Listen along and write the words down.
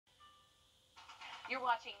You're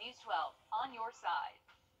watching News 12 on your side.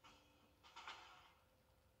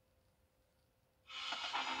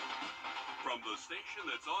 From the station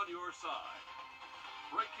that's on your side,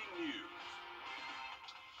 breaking news.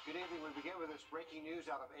 Good evening. We begin with this breaking news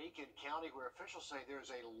out of Aiken County, where officials say there's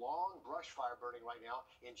a long brush fire burning right now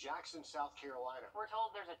in Jackson, South Carolina. We're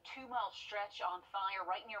told there's a 2-mile stretch on fire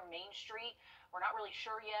right near Main Street. We're not really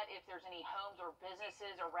sure yet if there's any homes or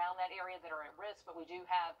businesses around that area that are at risk, but we do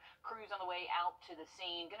have crews on the way out to the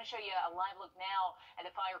scene. Going to show you a live look now at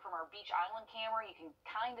the fire from our Beach Island camera. You can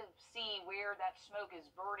kind of see where that smoke is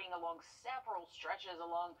burning along several stretches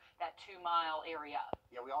along that 2-mile area.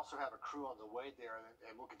 Yeah, we also have a crew on the way there,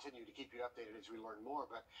 and we'll continue to keep you updated as we learn more.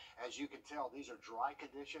 But as you can tell, these are dry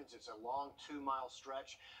conditions. It's a long 2-mile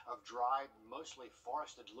stretch of dry, mostly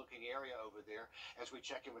forested-looking area over there. As we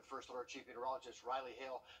check in with First Alert Chief Meteorologist Riley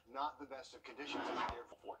Hill, not the best of conditions out there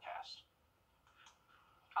for forecast.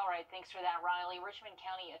 All right, thanks for that, Riley. Richmond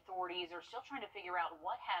County authorities are still trying to figure out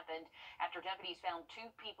what happened after deputies found 2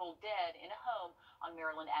 people dead in a home on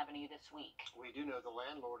Maryland Avenue this week. We do know the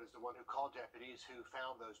landlord is the one who called deputies who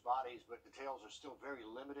found those bodies, but details are still very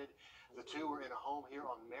limited. The 2 were in a home here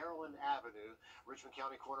on Maryland Avenue. Richmond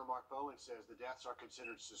County Coroner Mark Bowen says the deaths are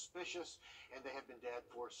considered suspicious and they have been dead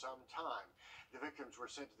for some time. The victims were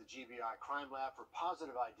sent to the GBI crime lab for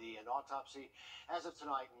positive ID and autopsy. As of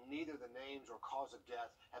tonight, neither the names or cause of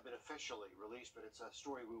death have been officially released, but it's a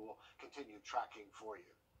story we will continue tracking for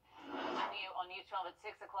you. On News 12 at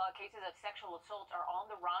 6 o'clock, cases of sexual assault are on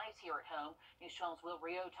the rise here at home. News 12's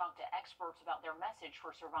Wrdw talked to experts about their message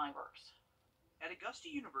for survivors. At Augusta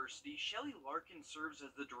University, Shelley Larkin serves as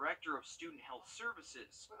the Director of Student Health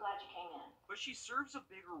Services. We're glad you came in. But she serves a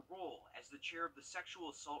bigger role as the chair of the Sexual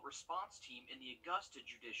Assault Response Team in the Augusta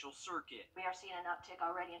Judicial Circuit. We are seeing an uptick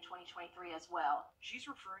already in 2023 as well. She's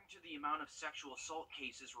referring to the amount of sexual assault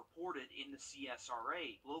cases reported in the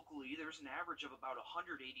CSRA. Locally, there's an average of about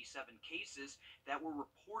 187 cases that were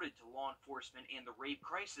reported to law enforcement and the Rape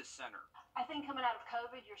Crisis Center. I think coming out of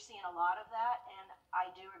COVID, you're seeing a lot of that, and I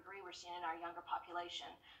do agree we're seeing in our younger population,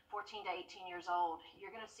 14 to 18 years old.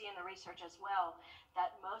 You're going to see in the research as well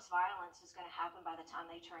that most violence is going to happen by the time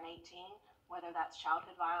they turn 18, whether that's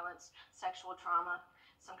childhood violence, sexual trauma,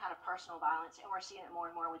 some kind of personal violence, and we're seeing it more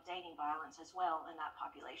and more with dating violence as well in that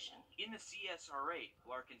population. In the CSRA,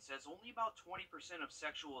 Larkin says only about 20% of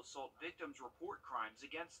sexual assault victims report crimes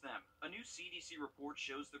against them. A new CDC report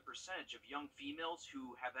shows the percentage of young females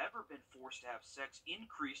who have ever been forced to have sex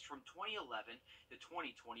increased from 2011 to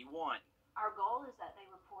 2021. Our goal is that they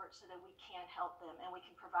report so that we can help them and we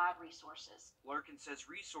can provide resources. Larkin says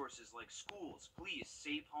resources like schools, police,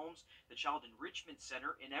 safe homes, the Child Enrichment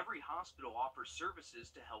Center, and every hospital offers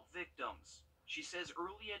services to help victims. She says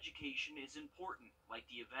early education is important, like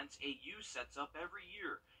the events AU sets up every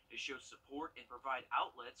year to show support and provide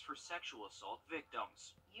outlets for sexual assault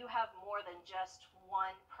victims. You have more than just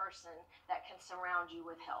one person that can surround you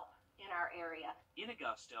with help in our area. In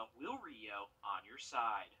Augusta, Wrdw on your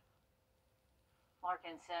side.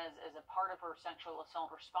 Larkin says as a part of her sexual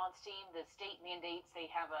assault response team, the state mandates they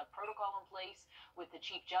have a protocol in place with the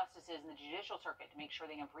chief justices in the judicial circuit to make sure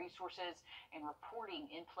they have resources and reporting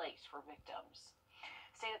in place for victims.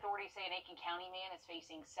 State authorities say an Aiken County man is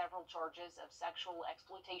facing several charges of sexual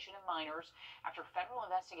exploitation of minors after federal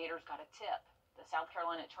investigators got a tip. The South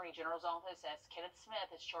Carolina Attorney General's office says Kenneth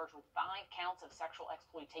Smith is charged with 5 counts of sexual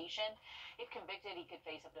exploitation. If convicted, he could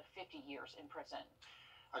face up to 50 years in prison.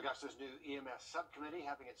 Augusta's new EMS subcommittee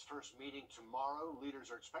having its first meeting tomorrow. Leaders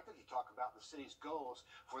are expected to talk about the city's goals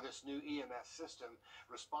for this new EMS system,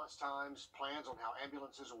 response times, plans on how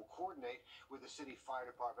ambulances will coordinate with the city fire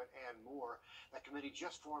department, and more. That committee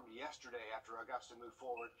just formed yesterday after Augusta moved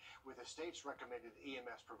forward with the state's recommended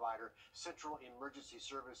EMS provider, Central Emergency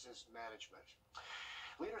Services Management.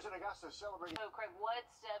 Leaders in Augusta celebrating. So, Craig, what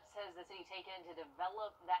steps has the city taken to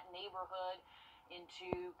develop that neighborhood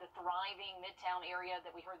into the thriving Midtown area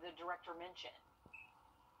that we heard the director mention?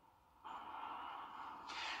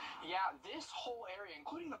 Yeah, this whole area,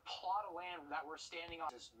 including the plot of land that we're standing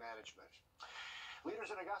on, is management.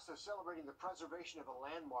 Leaders in Augusta celebrating the preservation of a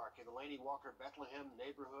landmark in the Laney Walker Bethlehem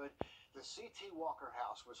neighborhood. The C.T. Walker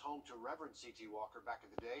House was home to Reverend C.T. Walker back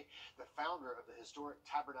in the day, the founder of the historic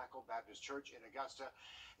Tabernacle Baptist Church in Augusta.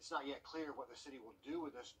 It's not yet clear what the city will do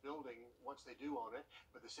with this building once they do own it,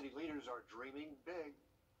 but the city leaders are dreaming big.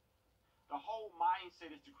 The whole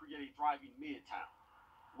mindset is to create a thriving midtown.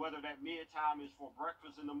 Whether that midtown is for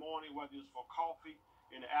breakfast in the morning, whether it's for coffee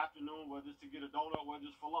in the afternoon, whether it's to get a donut, whether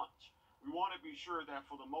it's for lunch. We want to be sure that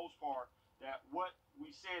for the most part, that what we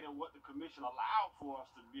said and what the commission allowed for us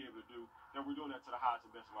to be able to do, that we're doing that to the highest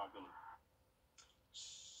and best of our ability.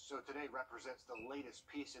 So today represents the latest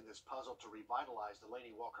piece in this puzzle to revitalize the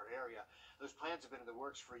Laney Walker area. Those plans have been in the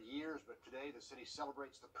works for years, but today the city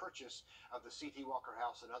celebrates the purchase of the C.T. Walker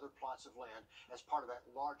House and other plots of land as part of that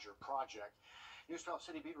larger project. News 12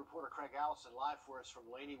 City Beat reporter Craig Allison live for us from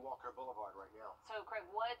Laney Walker Boulevard right now. So, Craig,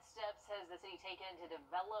 what steps has the city taken to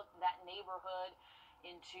develop that neighborhood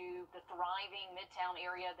into the thriving Midtown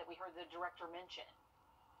area that we heard the director mention?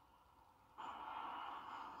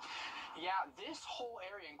 Yeah, this whole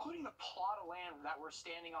area, including the plot of land that we're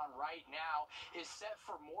standing on right now, is set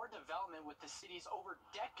for more development with the city's over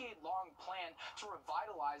decade-long plan to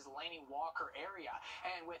revitalize the Laney Walker area.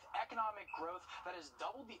 And with economic growth that has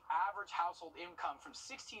doubled the average household income from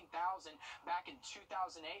 $16,000 back in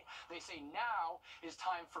 2008, they say now is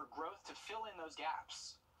time for growth to fill in those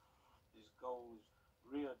gaps. This goes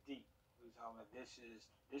real deep. We're talking about this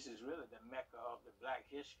is really the mecca of the Black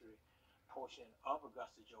history portion of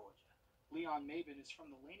Augusta, Georgia. Leon Mabin is from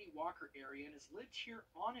the Laney Walker area and has lived here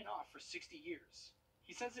on and off for 60 years.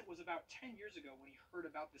 He says it was about 10 years ago when he heard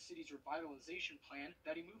about the city's revitalization plan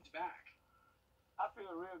that he moved back. I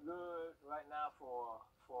feel real good right now for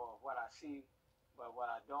what I see, but what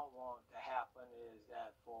I don't want to happen is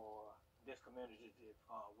that for this community to,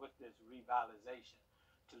 with this revitalization,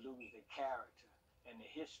 to lose the character and the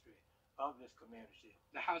history of this community.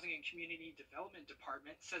 The Housing and Community Development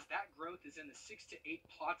Department says that growth is in the 6 to 8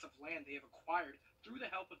 plots of land they have acquired through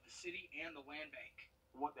the help of the city and the land bank.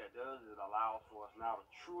 What that does is it allows for us now to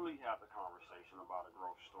truly have the conversation about a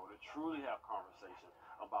grocery store, to truly have conversation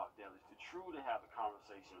about delis, to truly have the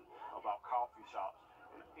conversation about coffee shops,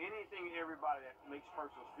 and anything, everybody that makes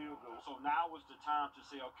persons feel good. So now is the time to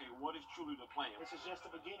say, okay, what is truly the plan? This is just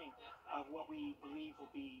the beginning of what we believe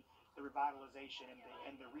will be the revitalization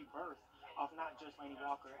and the rebirth of not just Laney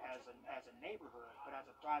Walker as a neighborhood, but as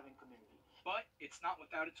a thriving community. But it's not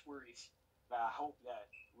without its worries. But I hope that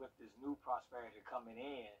with this new prosperity coming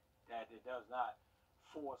in, that it does not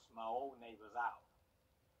force my old neighbors out.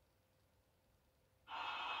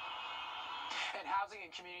 And Housing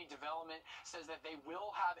and Community Development says that they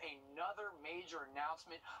will have another major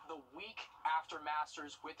announcement the week after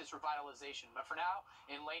Masters with this revitalization. But for now,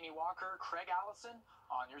 in Laney Walker, Craig Allison,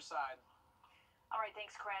 on your side. All right,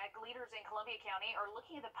 thanks, Craig. Leaders in Columbia County are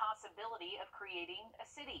looking at the possibility of creating a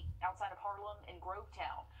city outside of Harlem and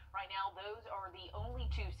Grovetown. Right now, those are the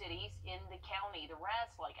only two cities in the county. The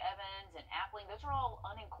rest, like Evans and Appling, those are all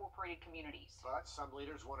unincorporated communities. But some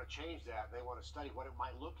leaders want to change that. They want to study what it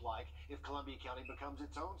might look like if Columbia County becomes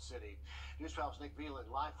its own city. News 12's Nick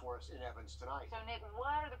Veland live for us in Evans tonight. So, Nick,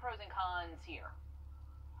 what are the pros and cons here?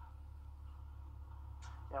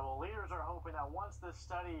 Yeah, well, leaders are hoping that once this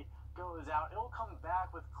study goes out, it'll come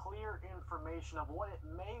back with clear information of what it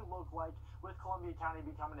may look like with Columbia County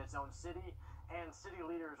becoming its own city. And city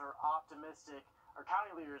leaders are optimistic, or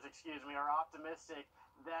county leaders, excuse me, are optimistic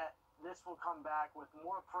that this will come back with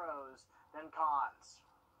more pros than cons.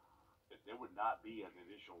 There would not be an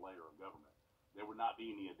additional layer of government. There would not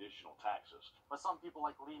be any additional taxes. But some people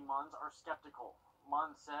like Lee Munns are skeptical.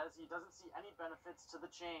 Munns says he doesn't see any benefits to the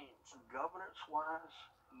change. Governance-wise,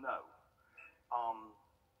 no.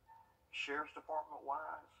 Sheriff's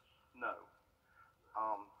Department-wise, no.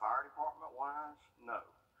 Fire Department-wise, no.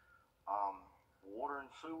 Water and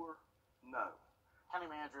sewer, no. County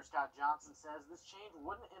Manager Scott Johnson says this change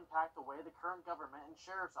wouldn't impact the way the current government and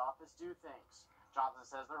sheriff's office do things. Johnson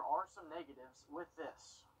says there are some negatives with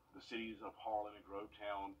this. The cities of Harlan and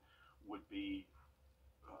Grovetown would be,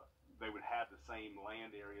 they would have the same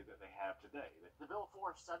land area that they have today. The Bill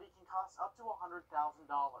 4 study can cost up to $100,000,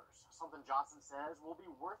 something Johnson says will be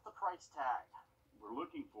worth the price tag. We're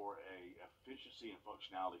looking for a efficiency and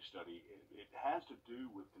functionality study. It has to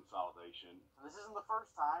do with consolidation. This isn't the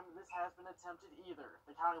first time this has been attempted either.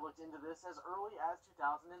 The county looked into this as early as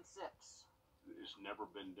 2006. It's never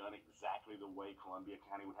been done exactly the way Columbia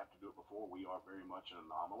County would have to do it before. We are very much an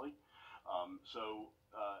anomaly. I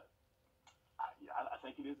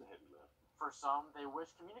think it is a heavy lift. For some, they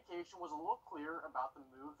wish communication was a little clearer about the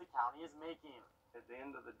move the county is making. At the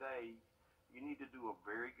end of the day, you need to do a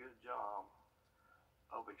very good job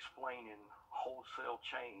of explaining wholesale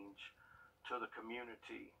change to the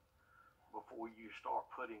community before you start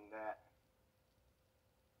putting that.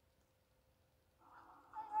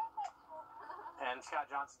 And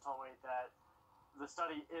Scott Johnson told me that the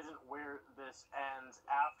study isn't where this ends.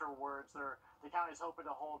 Afterwards, the county's hoping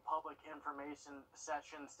to hold public information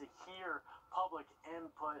sessions to hear public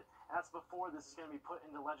input. And that's before this is going to be put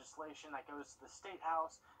into legislation that goes to the State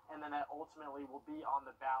House, and then that ultimately will be on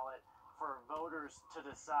the ballot for voters to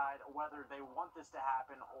decide whether they want this to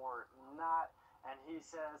happen or not. And he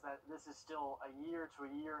says that this is still a year to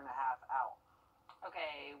a year and a half out.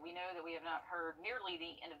 Okay, we know that we have not heard nearly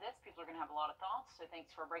the end of this. People are going to have a lot of thoughts, so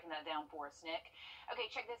thanks for breaking that down for us, Nick. Okay,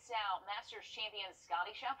 check this out. Masters champion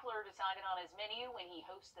Scotty Scheffler decided on his menu when he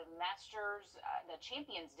hosts the Masters, the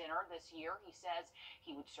Champions Dinner this year. He says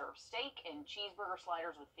he would serve steak and cheeseburger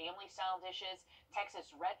sliders with family-style dishes,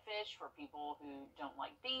 Texas redfish for people who don't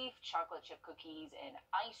like beef, chocolate chip cookies and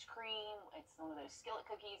ice cream. It's one of those skillet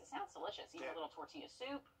cookies. It sounds delicious. Even a little tortilla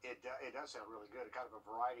soup. It does sound really good. Kind of a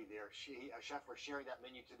variety there. Scheffler sharing that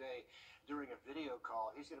menu today during a video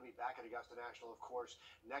call. He's going to be back at Augusta National, of course,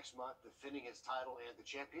 next month, defending his title and the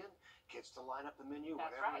champion. Gets to line up the menu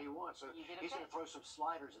whenever he wants. So he's going to throw some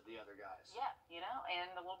sliders at the other guys. Yeah, you know,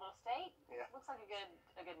 and a little bit of steak. Yeah. Looks like a good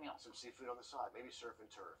meal. Some seafood on the side, maybe surf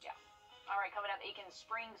and turf. Yeah. All right, coming up, Aiken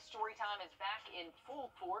Spring Storytime is back in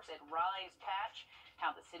full force at Rise Patch.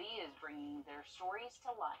 How the city is bringing their stories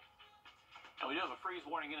to life. And we do have a freeze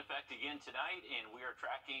warning in effect again tonight, and we are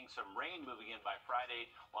tracking some rain moving in by Friday.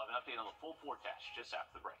 We'll have an update on the full forecast just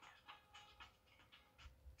after the break.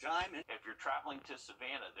 If you're traveling to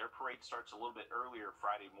Savannah, their parade starts a little bit earlier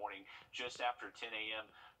Friday morning, just after 10 a.m.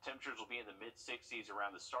 Temperatures will be in the mid-60s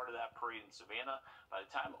around the start of that parade in Savannah. By the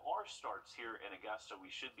time ours starts here in Augusta, we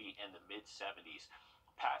should be in the mid-70s.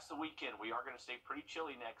 Past the weekend, we are going to stay pretty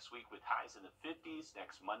chilly next week with highs in the 50s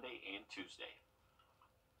next Monday and Tuesday.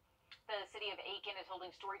 The city of Aiken is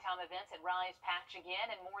holding Storytime events at Rise Patch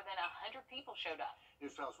again, and more than 100 people showed up.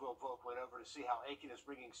 News 12's Will Volk went over to see how Aiken is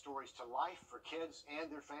bringing stories to life for kids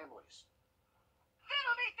and their families.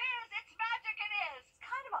 Fiddle-dee-fizz, it's magic it is! It's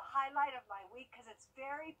kind of a highlight of my week because it's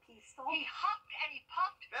very peaceful. He huffed and he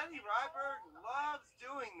puffed. Betty Ryberg loves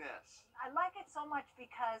doing this. I like it so much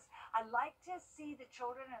because I like to see the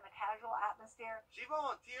children in a casual atmosphere. She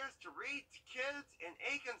volunteers to read to kids in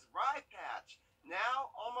Aiken's Rye Patch. Now,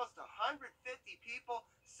 almost 150 people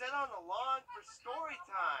sit on the lawn for story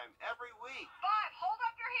time every week. Bob, hold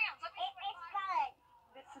up your hands. It's fun.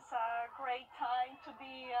 This is a great time to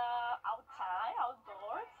be outside,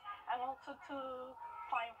 outdoors, and also to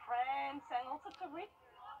find friends and also to read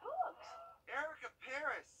books. Erica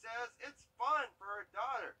Paris says it's fun for her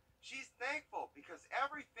daughter. She's thankful because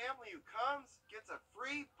every family who comes gets a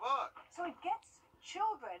free book. So it gets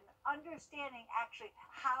children understanding actually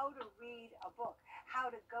how to read a book,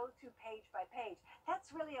 how to go through page by page.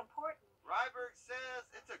 That's really important. Ryberg says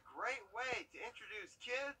it's a great way to introduce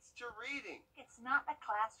kids to reading. It's not a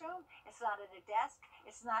classroom, it's not at a desk,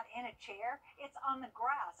 it's not in a chair, it's on the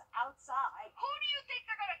grass outside. Who do you think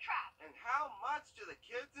they're going to trap? And how much do the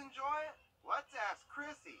kids enjoy it? Let's ask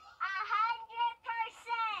Chrissy.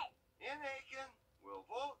 100%! In Aiken, Will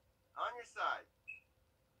Volt on your side.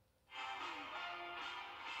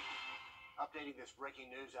 Updating this breaking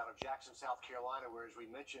news out of Jackson, South Carolina, where, as we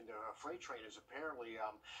mentioned, a freight train has apparently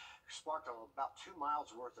sparked about 2 miles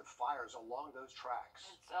worth of fires along those tracks.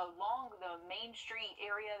 It's along the Main Street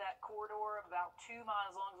area, that corridor, about 2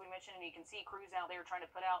 miles long, as we mentioned, and you can see crews out there trying to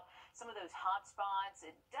put out some of those hot spots.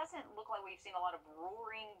 It doesn't look like we've seen a lot of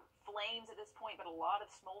roaring flames at this point, but a lot of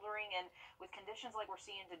smoldering, and with conditions like we're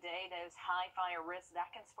seeing today, those high fire risks,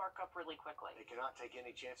 that can spark up really quickly. They cannot take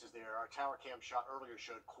any chances there. Our tower cam shot earlier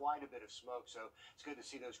showed quite a bit of smoke, so it's good to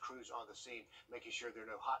see those crews on the scene, making sure there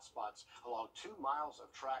are no hot spots along 2 miles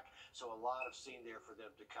of track, so a lot of scene there for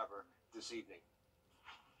them to cover this evening.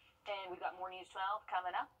 And we've got more News 12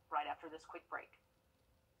 coming up right after this quick break.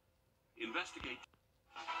 Investigate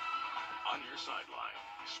on your sideline.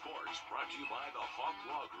 Sports brought to you by the Hawk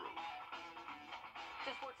Law Group.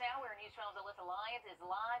 To Sports Now, where News 12's Alyssa Lyons is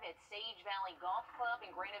live at Sage Valley Golf Club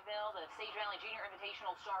in Graniteville. The Sage Valley Junior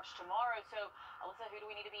Invitational starts tomorrow. So, Alyssa, who do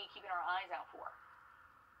we need to be keeping our eyes out for?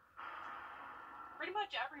 Pretty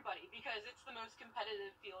much everybody, because it's the most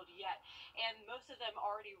competitive field yet, and most of them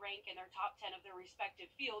already rank in their top 10 of their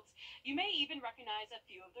respective fields. You may even recognize a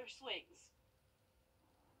few of their swings.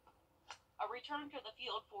 A return to the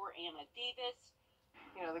field for Anna Davis.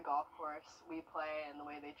 You know, the golf course we play and the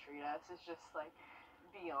way they treat us is just like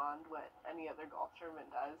beyond what any other golf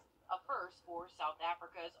tournament does. A first for South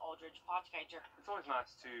Africa's Aldridge Potgieter. It's always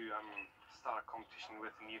nice to start a competition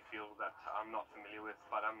with a new field that I'm not familiar with,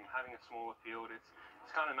 but having a smaller field,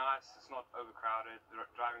 it's kind of nice. It's not overcrowded. The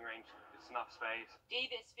driving range, it's enough space.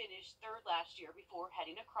 Davis finished third last year before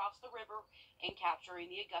heading across the river and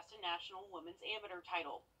capturing the Augusta National Women's Amateur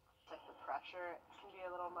title. Like the pressure can be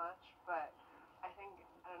a little much, but I think,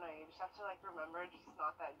 I don't know, you just have to like remember it's just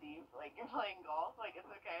not that deep. Like you're playing golf, like it's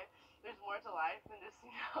okay. There's more to life than just,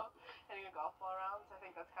 you know, hitting a golf ball around. So I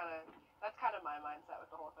think that's kind of my mindset with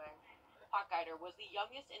the whole thing. Potgieter was the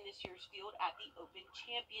youngest in this year's field at the Open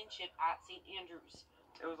Championship at St. Andrews.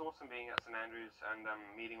 It was awesome being at St. Andrews and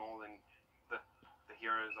meeting all the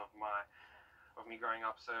heroes of my of me growing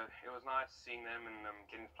up. So it was nice seeing them and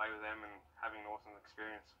getting to play with them and having an awesome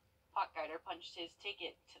experience. Potgeider punched his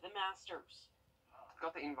ticket to the Masters.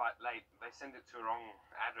 Got the invite late. They sent it to a wrong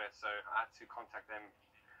address, so I had to contact them.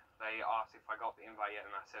 They asked if I got the invite yet,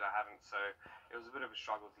 and I said I haven't, so it was a bit of a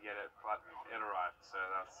struggle to get it, but it arrived, so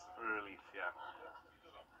that's a relief, yeah.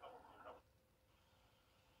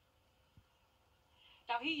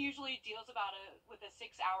 Now, he usually deals with a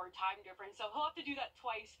 6-hour time difference, so he'll have to do that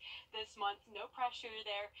twice this month. No pressure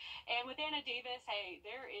there. And with Anna Davis, hey,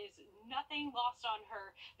 there is nothing lost on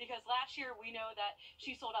her, because last year we know that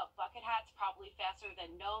she sold out bucket hats probably faster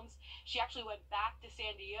than gnomes. She actually went back to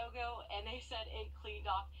San Diego, and they said it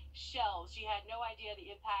cleaned off shelves. She had no idea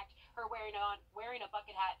the impact her wearing a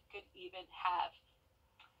bucket hat could even have.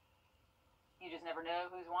 You just never know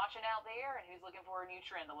who's watching out there and who's looking for a new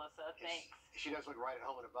trend, Alyssa. Thanks. She does look right at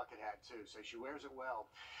home in a bucket hat, too, so she wears it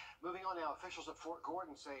well. Moving on now, officials at Fort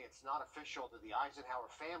Gordon say it's not official that the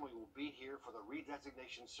Eisenhower family will be here for the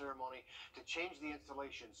redesignation ceremony to change the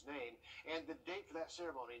installation's name, and the date for that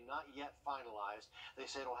ceremony not yet finalized. They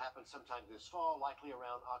say it'll happen sometime this fall, likely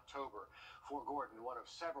around October. Fort Gordon, one of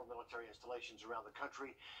several military installations around the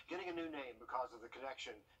country, getting a new name because of the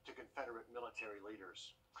connection to Confederate military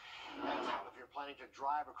leaders. If you're planning to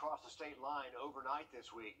drive across the state line overnight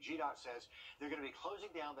this week, GDOT says they're going to be closing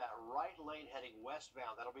down that right lane heading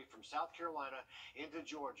westbound. That'll be from South Carolina into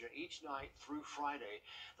Georgia each night through Friday.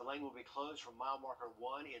 The lane will be closed from mile marker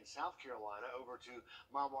 1 in South Carolina over to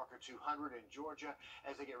mile marker 200 in Georgia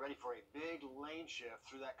as they get ready for a big lane shift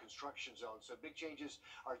through that construction zone. So big changes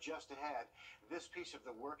are just ahead. This piece of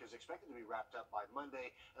the work is expected to be wrapped up by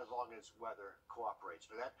Monday as long as weather cooperates.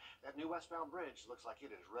 But that new westbound bridge looks like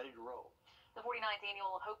it is ready to roll. The 49th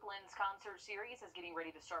annual Hopelands concert series is getting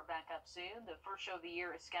ready to start back up soon. The first show of the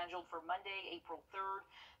year is scheduled for Monday, April 3rd.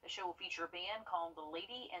 The show will feature a band called The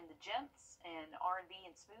Lady and the Gents, an R&B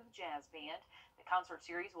and smooth jazz band. The concert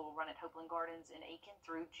series will run at Hopeland Gardens in Aiken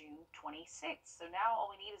through June 26th. So now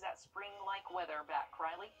all we need is that spring-like weather back,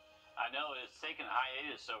 Riley. I know it's taken a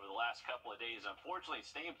hiatus over the last couple of days. Unfortunately, it's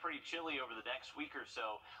staying pretty chilly over the next week or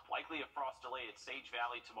so. Likely a frost delay at Sage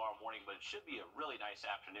Valley tomorrow morning, but it should be a really nice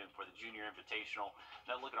afternoon for the Junior Invitational.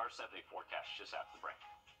 Now look at our 7-day forecast just after the break.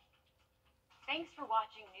 Thanks for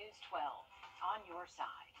watching News 12 on your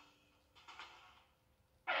side.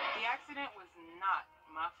 The accident was not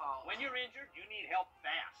my fault. When you're injured, you need help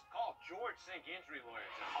fast. Call George Sink Injury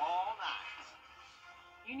Lawyers all night.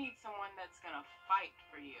 You need someone that's going to fight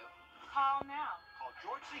for you. Call now. Call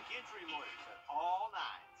George Sink Injury Lawyers all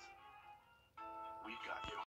night. We've got you.